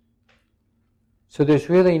 So there's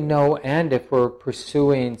really no end if we're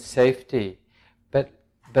pursuing safety,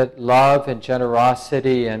 but love and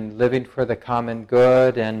generosity and living for the common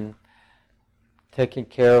good and taking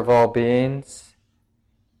care of all beings.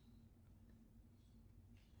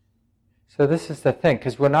 So this is the thing,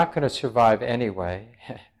 because we're not going to survive anyway.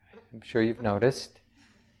 I'm sure you've noticed.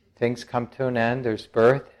 Things come to an end. There's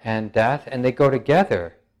birth and death, and they go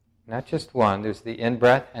together. Not just one. There's the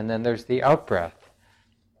in-breath, and then there's the out-breath.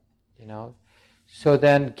 So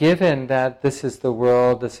then, given that this is the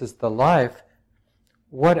world, this is the life,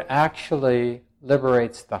 what actually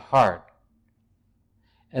liberates the heart?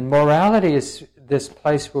 And morality is this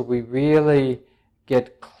place where we really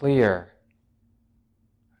get clear,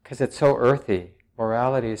 because it's so earthy.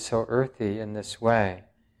 Morality is so earthy in this way.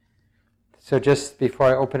 So just before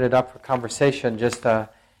I open it up for conversation, just to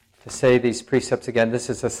say these precepts again, this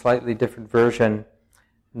is a slightly different version.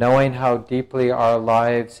 Knowing how deeply our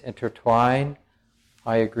lives intertwine,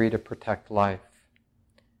 I agree to protect life.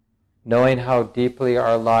 Knowing how deeply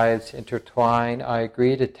our lives intertwine, I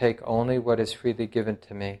agree to take only what is freely given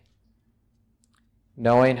to me.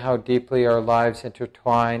 Knowing how deeply our lives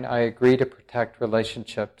intertwine, I agree to protect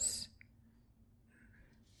relationships.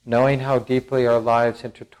 Knowing how deeply our lives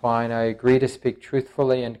intertwine, I agree to speak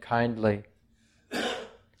truthfully and kindly.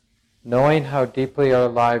 Knowing how deeply our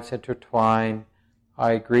lives intertwine,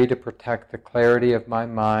 I agree to protect the clarity of my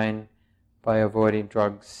mind by avoiding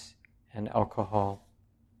drugs and alcohol.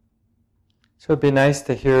 So it'd be nice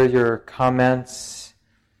to hear your comments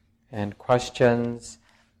and questions.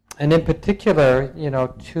 And in particular,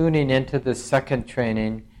 tuning into the second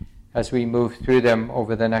training as we move through them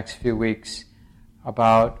over the next few weeks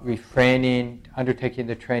about undertaking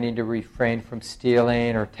the training to refrain from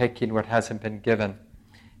stealing or taking what hasn't been given.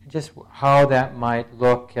 And just how that might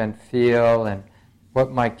look and feel and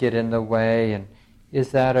what might get in the way, and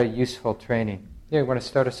is that a useful training? Yeah, you want to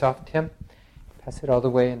start us off, Tim? Pass it all the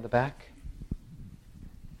way in the back.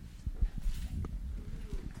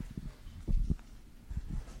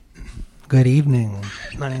 Good evening.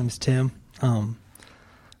 My name's Tim.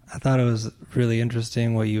 I thought it was really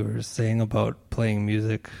interesting what you were saying about playing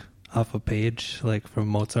music off a page, like from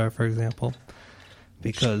Mozart, for example,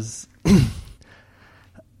 because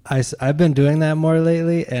I've been doing that more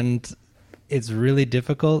lately, and it's really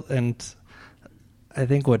difficult. And I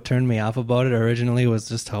think what turned me off about it originally was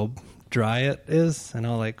just how dry it is and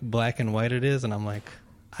how like black and white it is. And I'm like,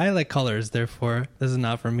 I like colors, therefore this is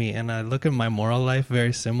not for me. And I look at my moral life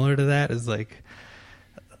very similar to that. Is like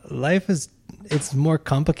life is, it's more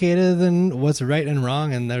complicated than what's right and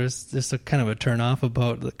wrong, and there's just a kind of a turn off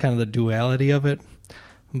about the, kind of the duality of it.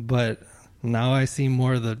 But now I see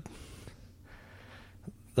more the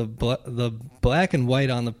black and white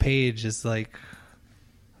on the page is like,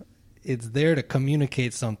 it's there to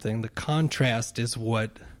communicate something. The contrast is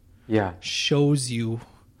what shows you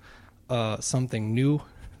something new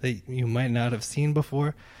that you might not have seen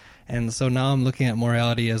before. And so now I'm looking at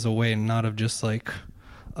morality as a way not of just like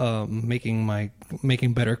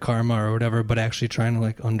making better karma or whatever, but actually trying to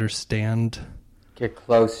like understand, get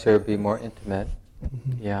closer, be more intimate.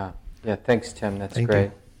 Mm-hmm. Yeah. Thanks, Tim. That's great.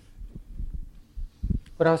 You.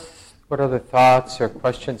 What else? What other thoughts or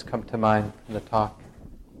questions come to mind from the talk?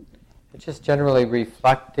 It's just generally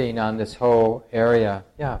reflecting on this whole area.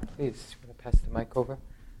 Yeah, please. You want to pass the mic over?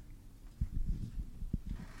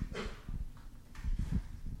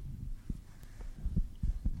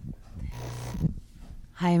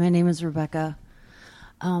 Hi, my name is Rebecca.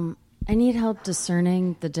 I need help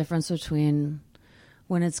discerning the difference between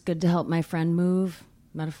when it's good to help my friend move,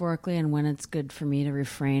 metaphorically, and when it's good for me to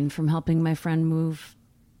refrain from helping my friend move.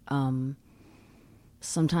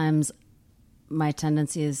 Sometimes my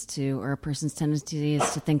tendency is to, or a person's tendency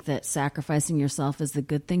is to think that sacrificing yourself is the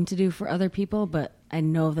good thing to do for other people, but I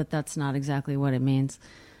know that that's not exactly what it means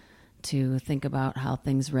to think about how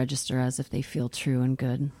things register as if they feel true and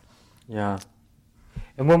good. Yeah.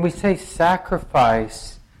 And when we say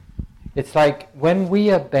sacrifice, it's like when we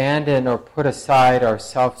abandon or put aside our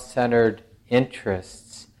self-centered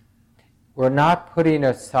interests, we're not putting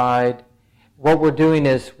aside, what we're doing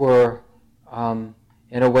is we're,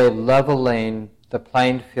 in a way, leveling the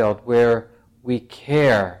playing field where we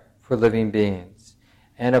care for living beings.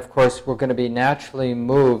 And of course, we're going to be naturally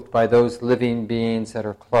moved by those living beings that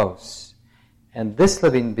are close. And this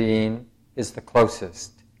living being is the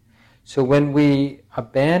closest. So when we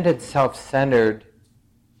abandon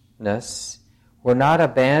self-centeredness, we're not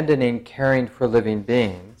abandoning caring for living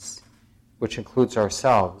beings, which includes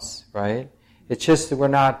ourselves, right? It's just that we're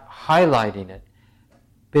not highlighting it.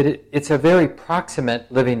 But it's a very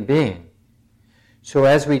proximate living being. So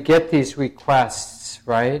as we get these requests,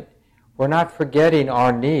 right, we're not forgetting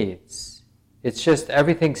our needs. It's just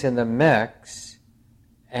everything's in the mix,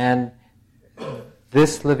 and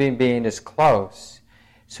this living being is close.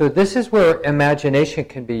 So this is where imagination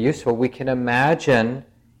can be useful. We can imagine,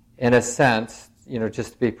 in a sense,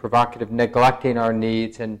 just to be provocative, neglecting our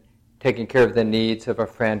needs and taking care of the needs of a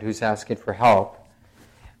friend who's asking for help.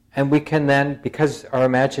 And we can then, because our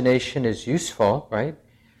imagination is useful, right,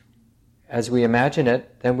 as we imagine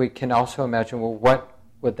it, then we can also imagine, well, what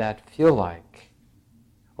would that feel like?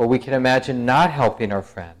 Or we can imagine not helping our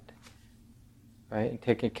friend, right, and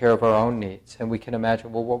taking care of our own needs. And we can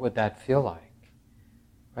imagine, well, what would that feel like,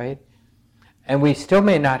 right? And we still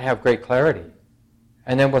may not have great clarity.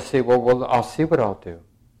 And then we'll say, well, I'll see what I'll do.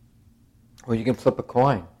 Or you can flip a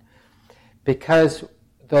coin. Because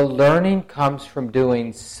the learning comes from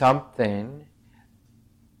doing something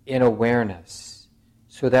in awareness,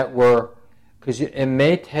 so that because it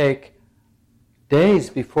may take days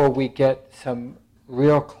before we get some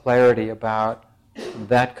real clarity about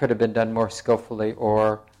that could have been done more skillfully,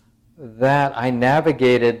 or that I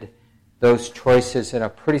navigated those choices in a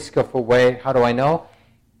pretty skillful way. How do I know?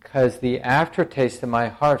 Because the aftertaste in my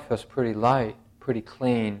heart feels pretty light, pretty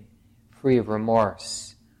clean, free of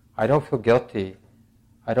remorse. I don't feel guilty.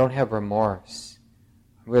 I don't have remorse.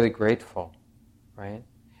 I'm really grateful, right?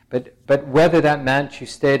 But whether that meant you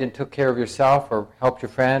stayed and took care of yourself or helped your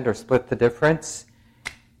friend or split the difference,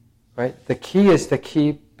 right? The key is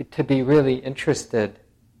to be really interested.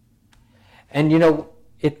 And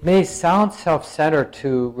it may sound self-centered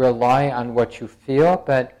to rely on what you feel,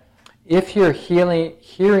 but if you're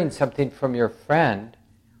hearing something from your friend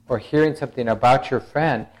or hearing something about your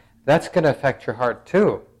friend, that's going to affect your heart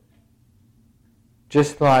too.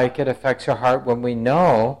 Just like it affects your heart when we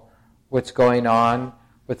know what's going on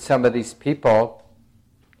with some of these people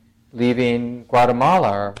leaving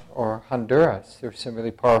Guatemala or Honduras. There's some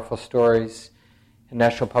really powerful stories in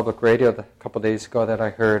National Public Radio a couple days ago that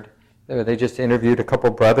I heard. They just interviewed a couple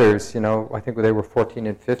brothers, I think they were 14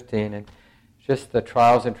 and 15, and just the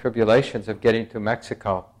trials and tribulations of getting to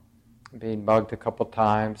Mexico, being mugged a couple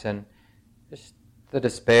times, and just the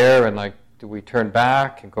despair and do we turn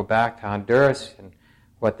back and go back to Honduras, and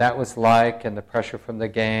what that was like, and the pressure from the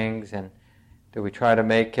gangs, and Do we try to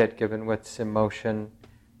make it, given what's in motion?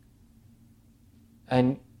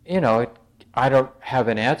 And, you know, I don't have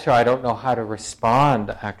an answer. I don't know how to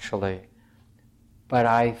respond, actually. But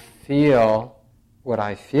I feel what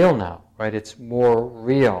I feel now, right? It's more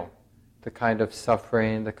real, the kind of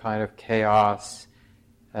suffering, the kind of chaos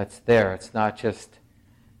that's there. It's not just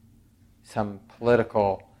some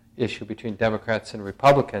political issue between Democrats and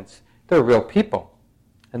Republicans. They're real people.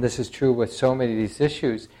 And this is true with so many of these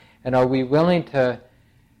issues. And are we willing to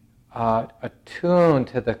attune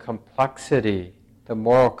to the complexity, the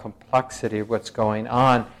moral complexity of what's going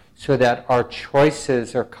on, so that our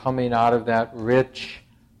choices are coming out of that rich,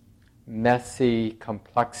 messy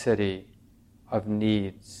complexity of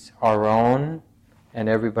needs, our own and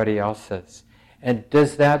everybody else's? And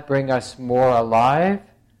does that bring us more alive,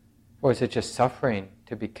 or is it just suffering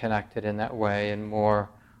to be connected in that way and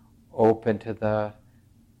more open to the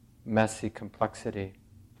messy complexity?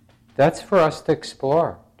 That's for us to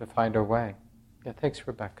explore, to find our way. Yeah, thanks,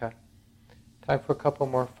 Rebecca. Time for a couple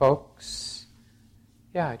more folks.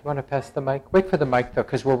 Yeah, do you want to pass the mic? Wait for the mic, though,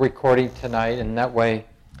 because we're recording tonight, and that way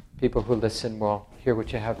people who listen will hear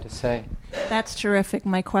what you have to say. That's terrific.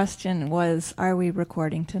 My question was, are we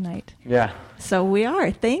recording tonight? Yeah. So we are.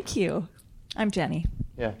 Thank you. I'm Jenny.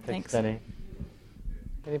 Yeah, thanks, Jenny.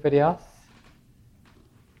 Anybody else?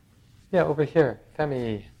 Yeah, over here.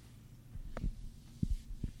 Femi.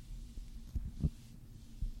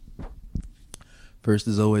 First,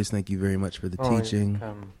 as always, thank you very much for the teaching.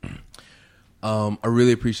 I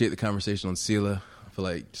really appreciate the conversation on Sila. I feel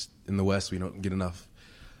like just in the West, we don't get enough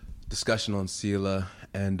discussion on Sila,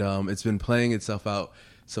 and it's been playing itself out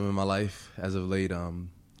some in my life as of late. And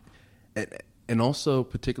also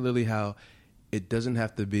particularly how it doesn't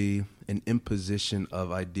have to be an imposition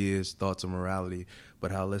of ideas, thoughts, or morality,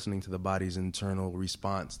 but how listening to the body's internal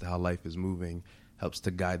response to how life is moving helps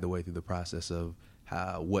to guide the way through the process of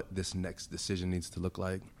what this next decision needs to look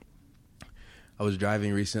like. I was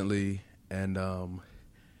driving recently, and there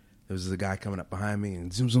was a guy coming up behind me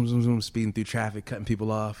and zoom, zoom, zoom, zoom, speeding through traffic, cutting people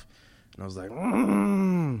off. And I was like,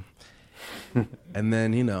 and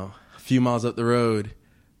then, you know, a few miles up the road,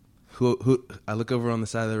 who I look over on the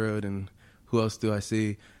side of the road, and who else do I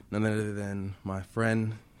see? None other than my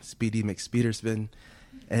friend, Speedy McSpeederspin,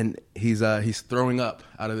 and he's throwing up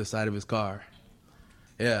out of the side of his car.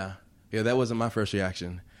 Yeah, that wasn't my first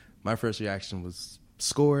reaction. My first reaction was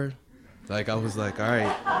score. Like, I was like, all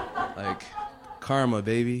right, like, karma,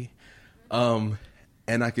 baby. And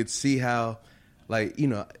I could see how, like, you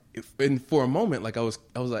know, and for a moment, like, I was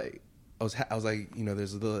like, you know,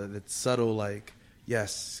 there's that subtle, like,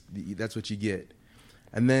 yes, that's what you get.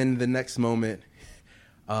 And then the next moment,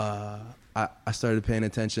 I started paying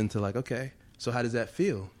attention to, like, okay, so how does that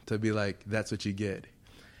feel to be like, that's what you get?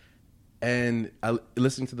 And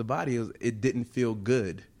listening to the body, it didn't feel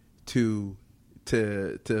good to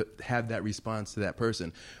have that response to that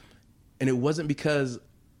person. And it wasn't because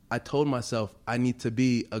I told myself I need to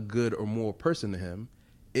be a good or moral person to him.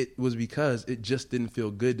 It was because it just didn't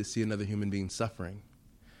feel good to see another human being suffering.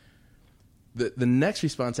 The next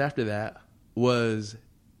response after that was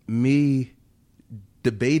me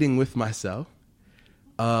debating with myself,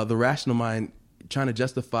 the rational mind trying to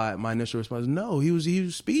justify my initial response. No, he was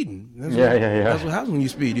speeding. That's That's what happens when you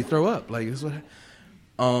speed. You throw up. Like, that's what.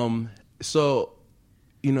 So,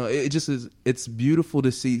 you know, it just is. It's beautiful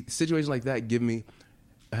to see situations like that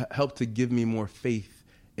help to give me more faith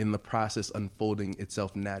in the process unfolding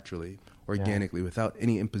itself naturally, organically, without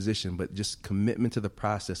any imposition, but just commitment to the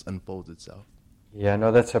process unfolds itself. Yeah,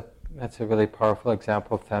 no, that's a really powerful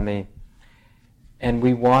example, Femi. And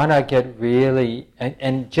we want to get really,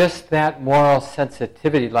 and just that moral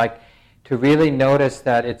sensitivity, like to really notice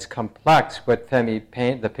that it's complex, what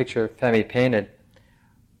the picture Femi painted.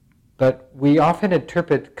 But we often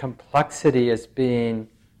interpret complexity as being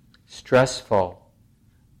stressful.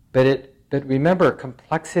 But remember,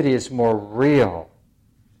 complexity is more real.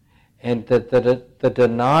 And the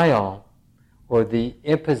denial or the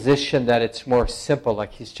imposition that it's more simple,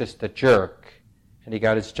 like he's just a jerk and he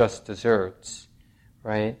got his just desserts,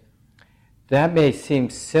 right? That may seem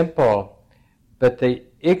simple, but the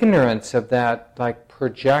ignorance of that, like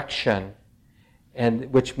projection,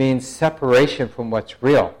 and which means separation from what's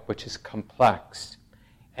real, which is complex.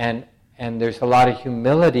 And there's a lot of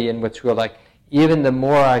humility in what's real. Like, even the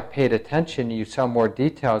more I paid attention, you saw more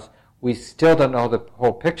details, we still don't know the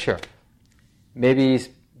whole picture. Maybe he's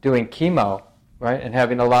doing chemo, right, and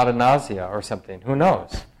having a lot of nausea or something. Who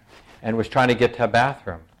knows? And was trying to get to a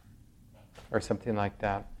bathroom or something like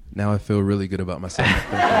that. Now I feel really good about myself.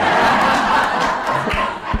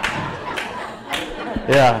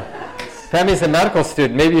 Yeah. Femi's a medical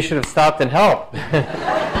student. Maybe you should have stopped and helped.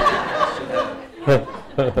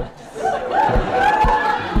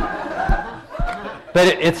 But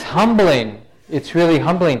it's humbling. It's really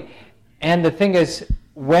humbling. And the thing is,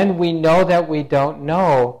 when we know that we don't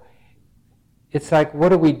know, it's like, what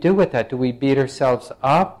do we do with that? Do we beat ourselves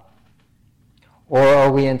up? Or are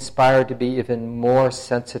we inspired to be even more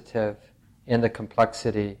sensitive in the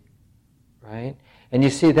complexity, right? And you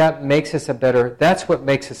see, that's what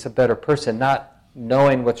makes us a better person, not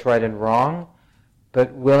knowing what's right and wrong,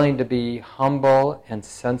 but willing to be humble and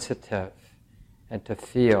sensitive and to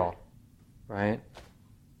feel, right?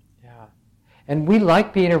 Yeah. And we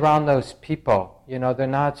like being around those people. You know, they're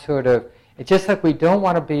not it's just like we don't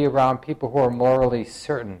want to be around people who are morally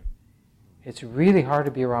certain. It's really hard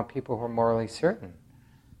to be around people who are morally certain,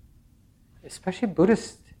 especially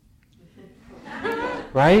Buddhists.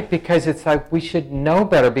 Right? Because it's like we should know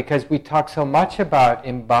better, because we talk so much about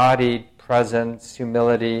embodied presence,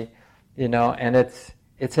 humility, you know, and it's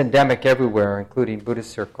endemic everywhere, including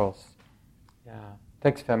Buddhist circles. Yeah.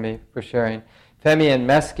 Thanks, Femi, for sharing. Femi and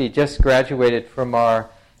Meski just graduated from our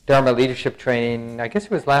Dharma leadership training, I guess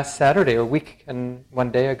it was last Saturday, or a week and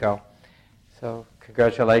 1 day ago. So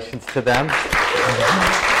congratulations to them.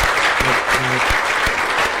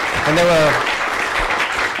 And there were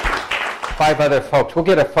 5 other folks. We'll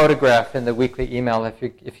get a photograph in the weekly email if you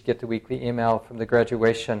get the weekly email from the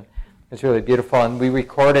graduation. It's really beautiful. And we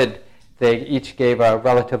recorded, they each gave a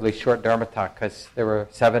relatively short Dharma talk because there were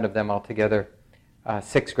 7 of them altogether.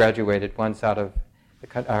 6 graduated. One's out of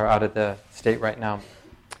the state right now.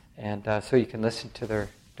 And so you can listen to their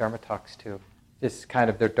Dharma talks too. It's kind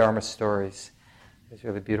of their Dharma stories. It's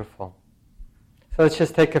really beautiful. So let's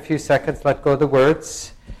just take a few seconds, let go of the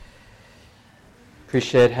words.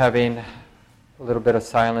 Appreciate having a little bit of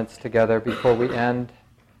silence together before we end.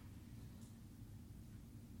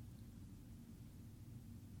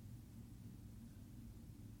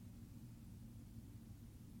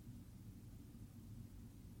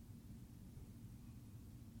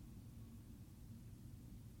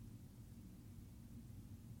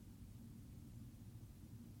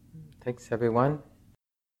 Thanks, everyone.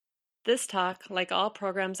 This talk, like all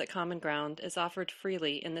programs at Common Ground, is offered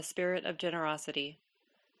freely in the spirit of generosity.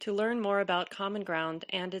 To learn more about Common Ground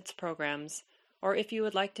and its programs, or if you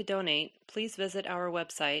would like to donate, please visit our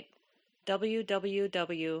website,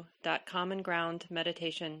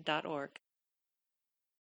 www.commongroundmeditation.org.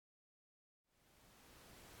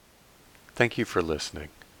 Thank you for listening.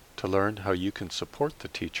 To learn how you can support the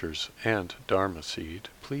teachers and Dharma Seed,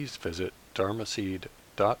 please visit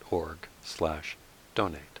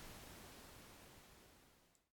dharmaseed.org/donate.